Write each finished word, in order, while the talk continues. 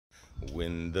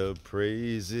When the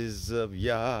praises of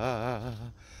Yah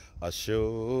are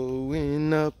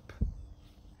showing up,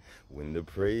 when the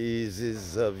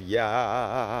praises of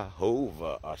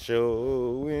Yahovah are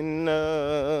showing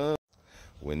up,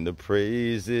 when the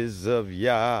praises of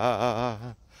Yah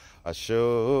are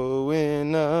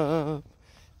showing up,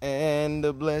 and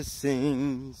the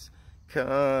blessings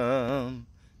come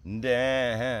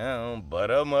down.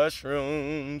 Butter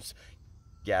mushrooms,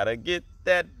 gotta get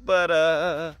that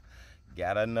butter.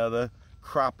 Got another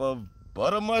crop of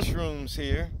butter mushrooms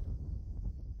here.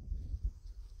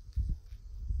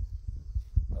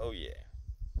 Oh yeah.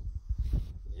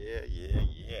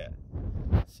 Yeah.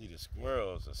 See the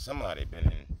squirrels or somebody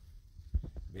been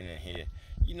in here.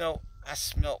 You know, I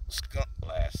smelled skunk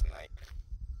last night,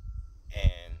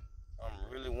 and I'm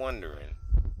really wondering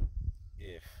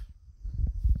if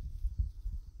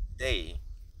they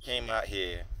came out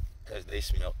here because they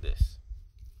smelled this.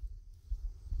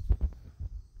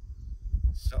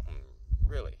 Something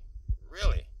really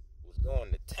was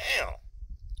going to town.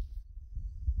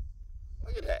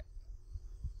 Look at that.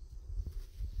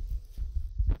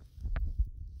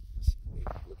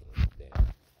 Looking at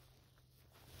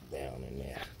down in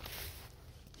there.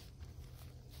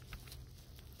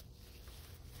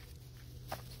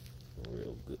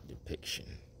 Real good depiction.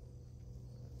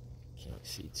 Can't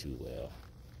see too well.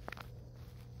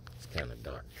 It's kind of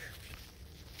dark.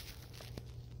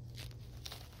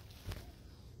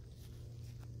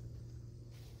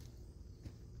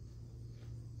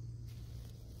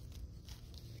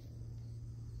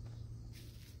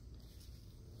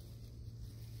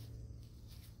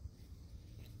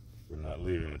 We're not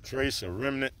leaving a trace or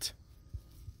remnant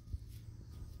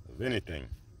of anything.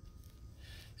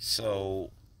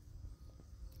 So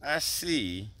I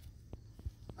see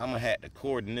I'm gonna have to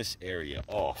cordon this area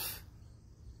off.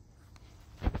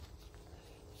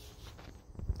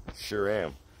 Sure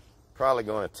am. Probably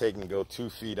gonna take and go 2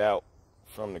 feet out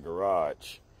from the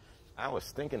garage. I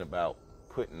was thinking about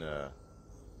putting a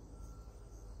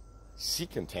sea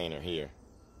container here,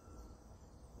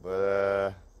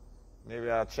 but maybe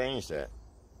I'll change that.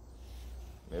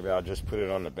 Maybe I'll just put it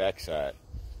on the backside.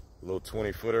 A little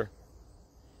 20-footer.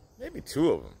 Maybe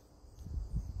 2 of them.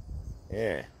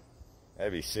 Yeah.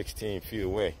 That'd be 16 feet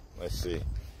away. Let's see.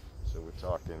 So we're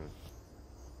talking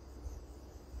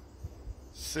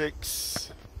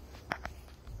 6,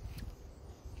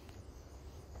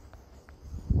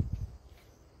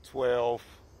 12,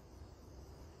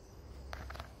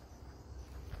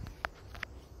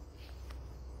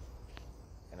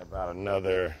 and about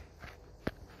another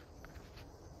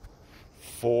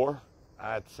 4,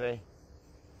 I'd say.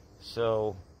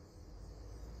 So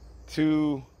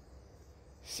 2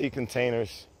 sea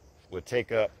containers would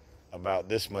take up about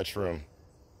this much room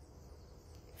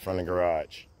from the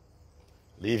garage,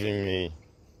 leaving me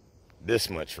this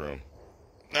much room.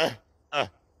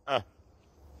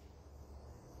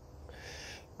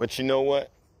 But you know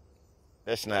what?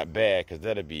 That's not bad, because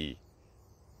that'll be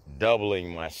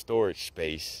doubling my storage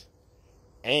space,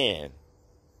 and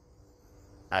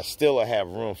I still have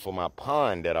room for my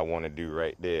pond that I want to do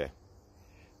right there.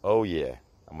 Oh yeah,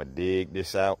 I'm gonna dig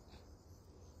this out,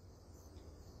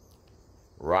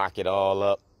 rock it all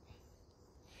up,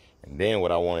 and then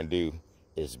what I want to do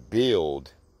is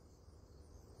build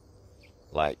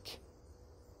like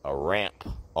a ramp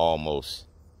almost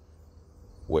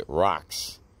with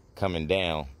rocks coming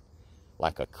down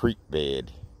like a creek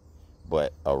bed,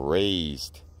 but a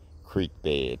raised creek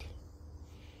bed,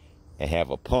 and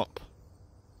have a pump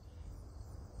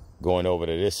going over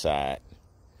to this side.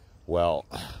 Well,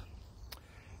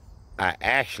 I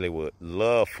actually would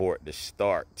love for it to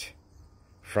start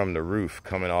from the roof,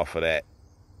 coming off of that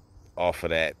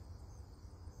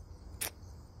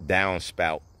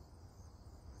downspout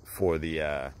for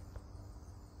the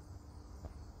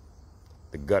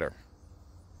gutter.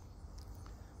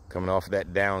 Coming off of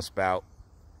that downspout,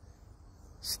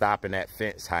 stopping at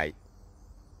fence height,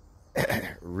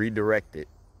 redirect it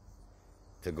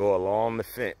to go along the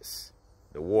fence,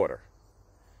 the water.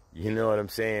 You know what I'm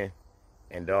saying?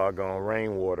 And doggone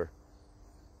rainwater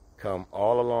come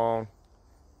all along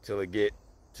till it get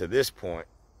to this point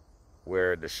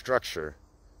where the structure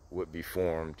would be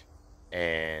formed,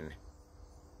 and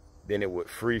then it would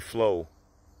free flow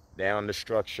down the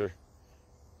structure.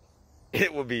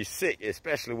 It would be sick,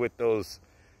 especially with those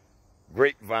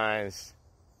grapevines.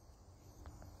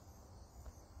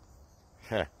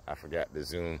 I forgot to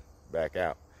zoom back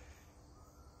out.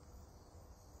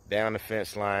 Down the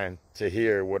fence line to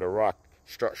here where the rock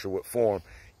structure would form.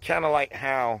 Kind of like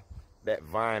how that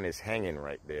vine is hanging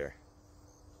right there.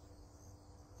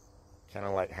 Kind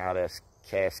of like how that's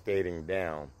cascading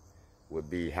down would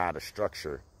be how the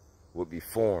structure would be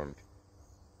formed,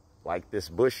 like this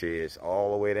bush is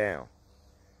all the way down.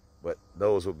 But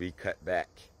those would be cut back,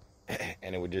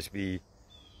 and it would just be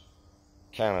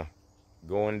kind of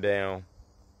going down,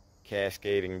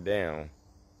 cascading down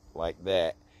like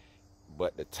that.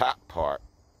 But the top part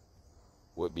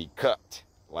would be cut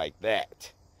like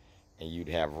that, and you'd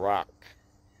have rock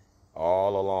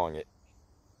all along it,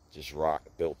 just rock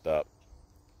built up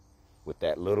with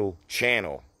that little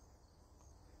channel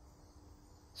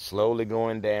slowly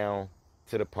going down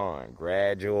to the pond.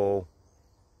 Gradual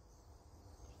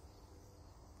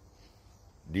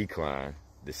decline,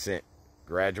 descent,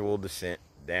 gradual descent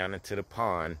down into the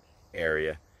pond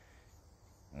area.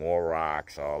 More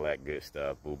rocks, all that good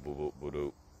stuff. Boop, boop, boop, boop,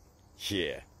 boop.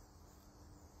 Yeah.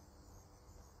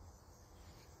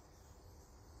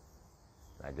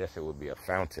 I guess it would be a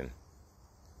fountain.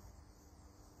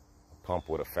 A pump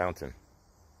with a fountain.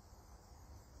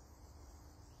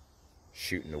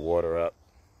 Shooting the water up.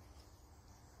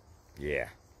 Yeah.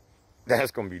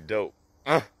 That's gonna be dope.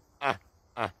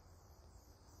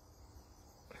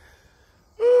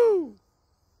 Woo!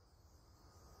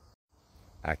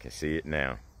 I can see it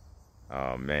now.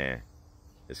 Oh man.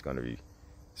 It's gonna be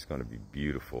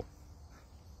beautiful.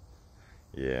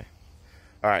 Yeah.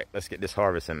 All right, let's get this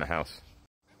harvest in the house.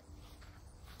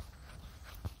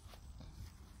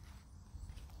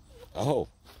 Oh,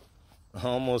 I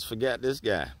almost forgot this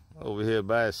guy over here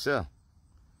by himself.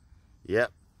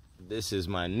 Yep, this is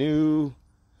my new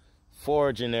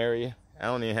foraging area. I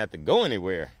don't even have to go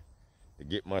anywhere to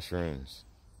get mushrooms.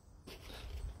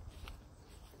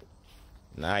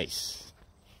 Nice.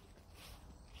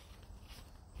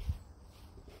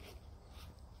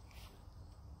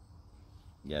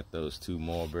 Got those 2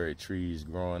 mulberry trees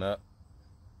growing up.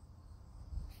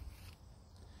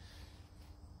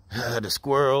 The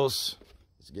squirrels,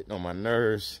 it's getting on my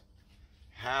nerves.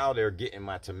 How they're getting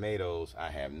my tomatoes,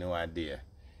 I have no idea.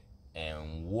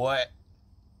 And what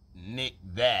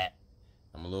nicked that,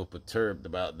 I'm a little perturbed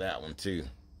about that one too.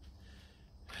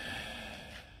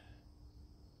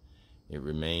 It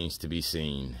remains to be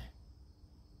seen.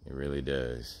 It really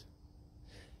does.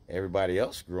 Everybody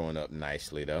else growing up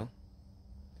nicely though.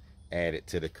 Added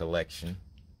to the collection.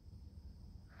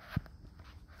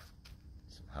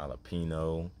 Some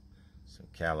jalapeno. Some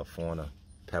California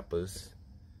peppers,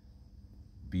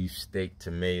 beefsteak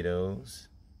tomatoes.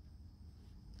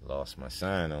 Lost my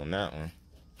sign on that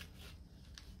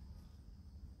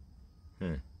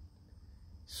one.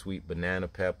 Sweet banana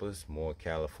peppers, more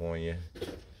California.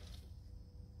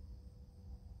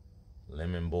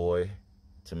 Lemon boy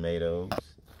tomatoes.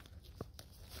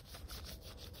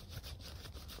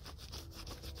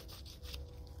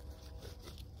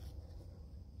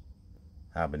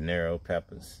 Habanero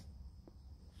peppers.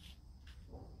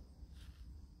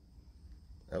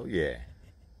 Oh yeah,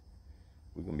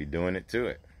 we're gonna be doing it to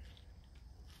it.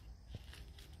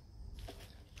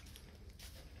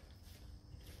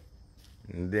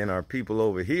 And then our people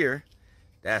over here,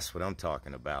 that's what I'm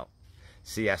talking about.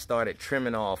 See, I started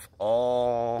trimming off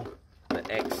all the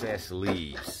excess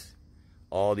leaves.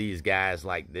 All these guys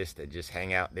like this that just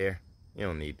hang out there, you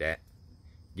don't need that.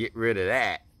 Get rid of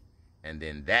that, and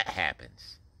then that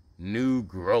happens. New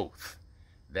growth.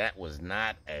 That was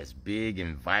not as big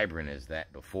and vibrant as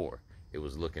that before. It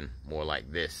was looking more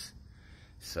like this.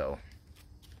 So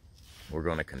we're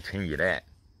gonna continue that.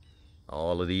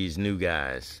 All of these new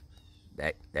guys,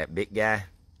 that big guy,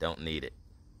 don't need it.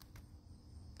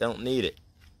 Don't need it.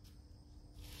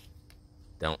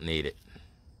 Don't need it.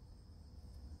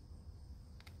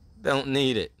 Don't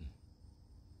need it.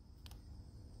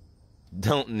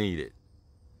 Don't need it.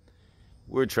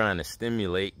 We're trying to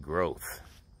stimulate growth.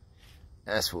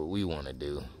 That's what we want to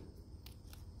do.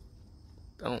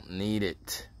 Don't need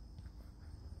it.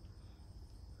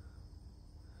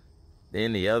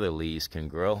 Then the other leaves can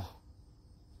grow.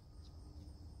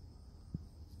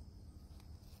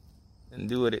 And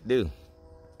do what it do.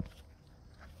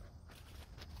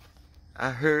 I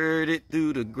heard it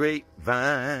through the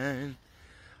grapevine.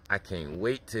 I can't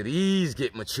wait till these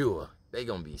get mature. They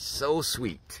gonna be so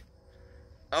sweet.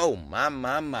 Oh my,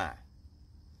 my, my.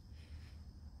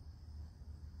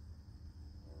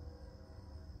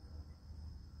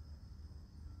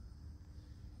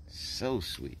 So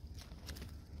sweet.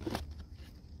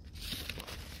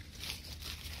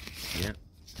 Yep.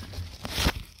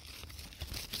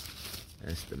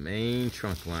 That's the main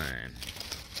trunk line.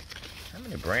 How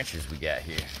many branches we got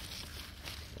here?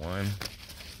 1,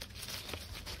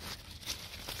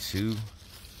 2,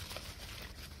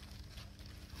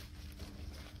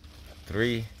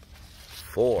 3,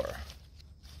 4.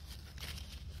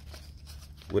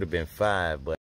 Would have been 5, but